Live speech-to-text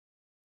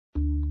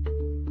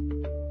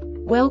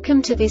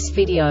Welcome to this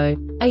video.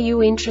 Are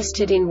you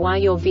interested in why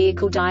your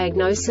vehicle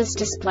diagnosis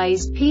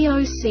displays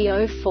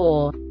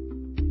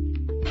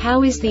P0C04?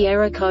 How is the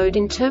error code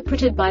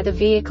interpreted by the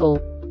vehicle?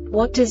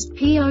 What does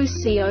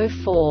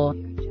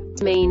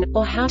P0C04 mean,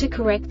 or how to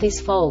correct this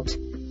fault?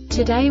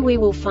 Today we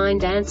will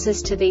find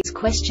answers to these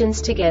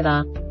questions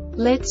together.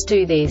 Let's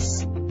do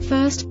this.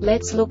 First,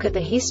 let's look at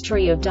the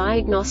history of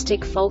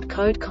diagnostic fault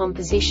code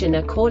composition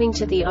according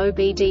to the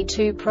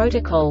OBD2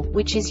 protocol,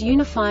 which is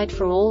unified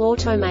for all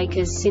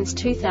automakers since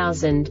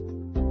 2000.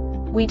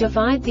 We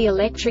divide the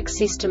electric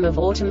system of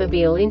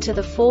automobile into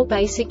the four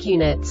basic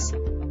units: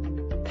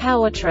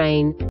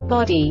 powertrain,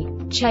 body,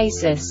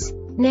 chassis,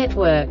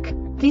 network.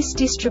 This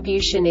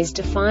distribution is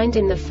defined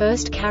in the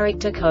first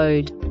character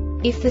code.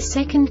 If the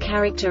second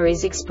character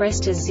is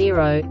expressed as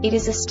 0, it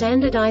is a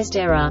standardized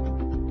error.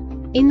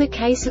 In the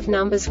case of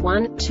numbers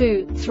 1,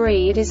 2,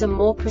 3, it is a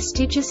more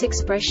prestigious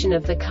expression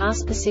of the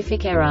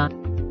car-specific error.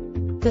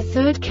 The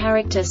third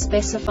character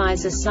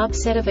specifies a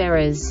subset of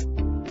errors.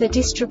 The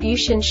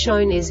distribution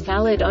shown is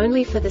valid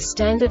only for the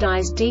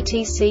standardized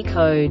DTC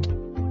code.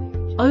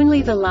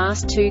 Only the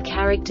last two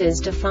characters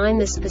define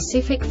the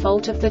specific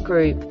fault of the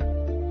group.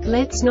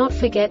 Let's not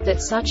forget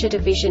that such a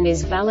division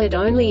is valid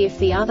only if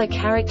the other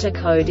character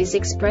code is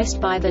expressed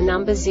by the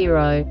number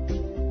 0.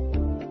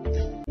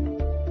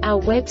 Our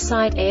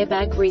website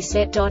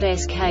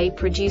airbagreset.sk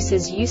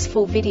produces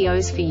useful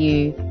videos for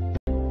you.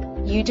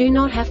 You do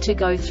not have to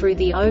go through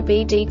the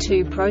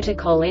OBD2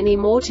 protocol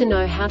anymore to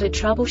know how to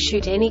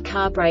troubleshoot any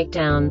car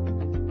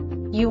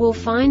breakdown. You will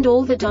find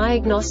all the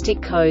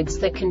diagnostic codes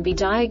that can be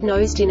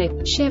diagnosed in a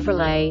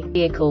Chevrolet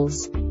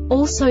vehicles.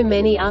 Also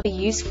many other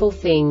useful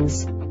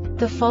things.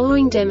 The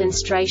following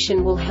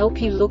demonstration will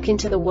help you look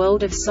into the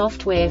world of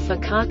software for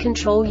car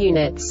control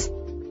units.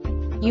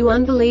 You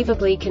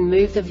unbelievably can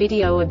move the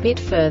video a bit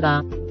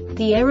further.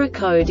 The error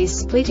code is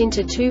split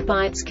into 2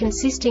 bytes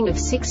consisting of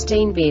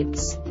 16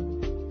 bits.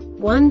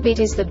 1 bit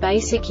is the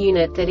basic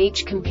unit that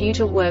each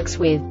computer works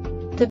with.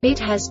 The bit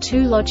has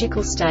 2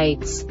 logical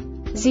states: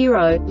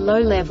 0, low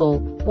level,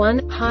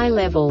 1, high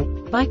level.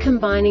 By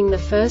combining the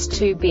first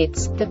 2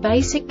 bits, the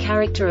basic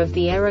character of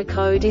the error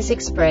code is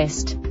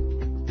expressed.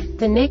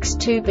 The next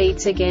 2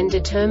 beats again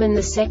determine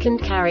the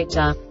second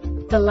character.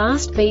 The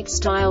last beat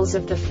styles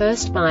of the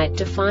first byte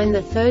define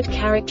the third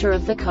character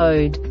of the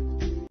code.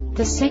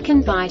 The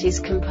second byte is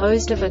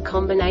composed of a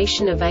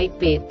combination of 8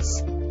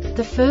 bits.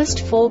 The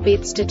first 4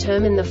 bits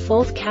determine the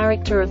fourth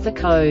character of the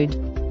code.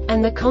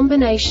 And the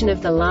combination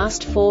of the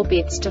last 4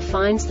 bits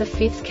defines the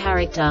fifth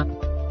character.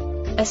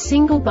 A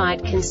single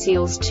byte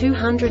conceals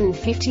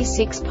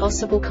 256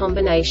 possible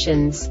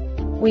combinations.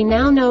 We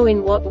now know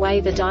in what way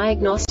the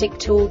diagnostic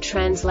tool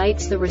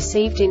translates the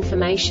received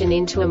information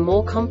into a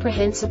more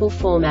comprehensible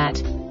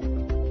format.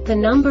 The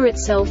number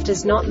itself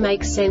does not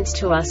make sense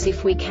to us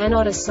if we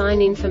cannot assign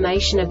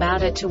information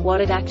about it to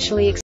what it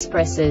actually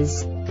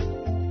expresses.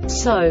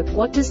 So,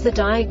 what does the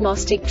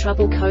Diagnostic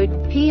Trouble Code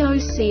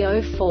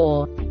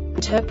P0C04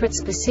 interpret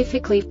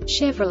specifically for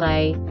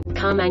Chevrolet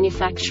car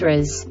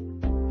manufacturers?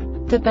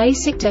 The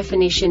basic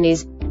definition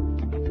is: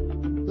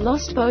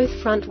 lost both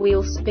front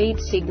wheel speed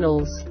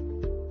signals.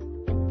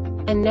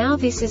 And now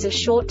this is a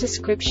short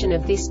description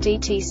of this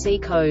DTC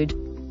code.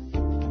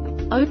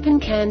 Open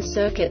CAN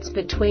circuits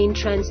between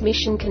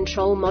transmission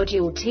control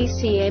module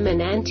TCM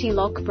and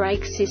anti-lock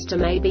brake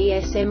system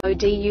ABS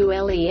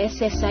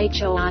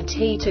MODULESSHORT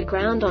to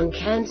ground on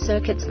CAN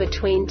circuits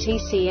between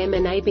TCM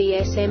and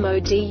ABS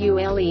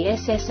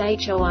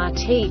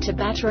MODULESSHORT to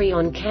battery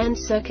on CAN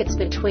circuits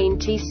between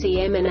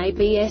TCM and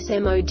ABS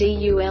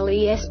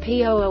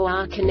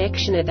MODULESPOOR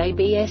connection at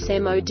ABS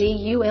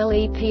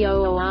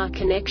MODULEPOOR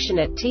connection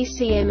at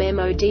TCM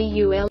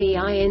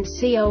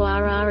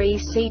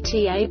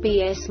MODULEINCORRECT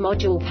ABS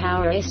module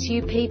power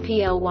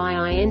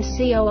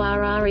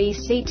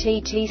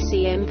SUPPLYINCORRECT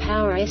TCM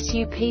power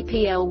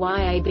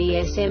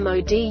SUPPLYABS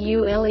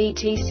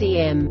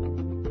MODULETCM.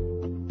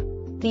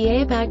 The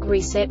Airbag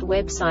Reset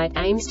website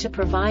aims to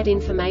provide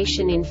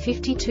information in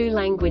 52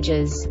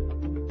 languages.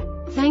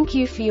 Thank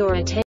you for your attention.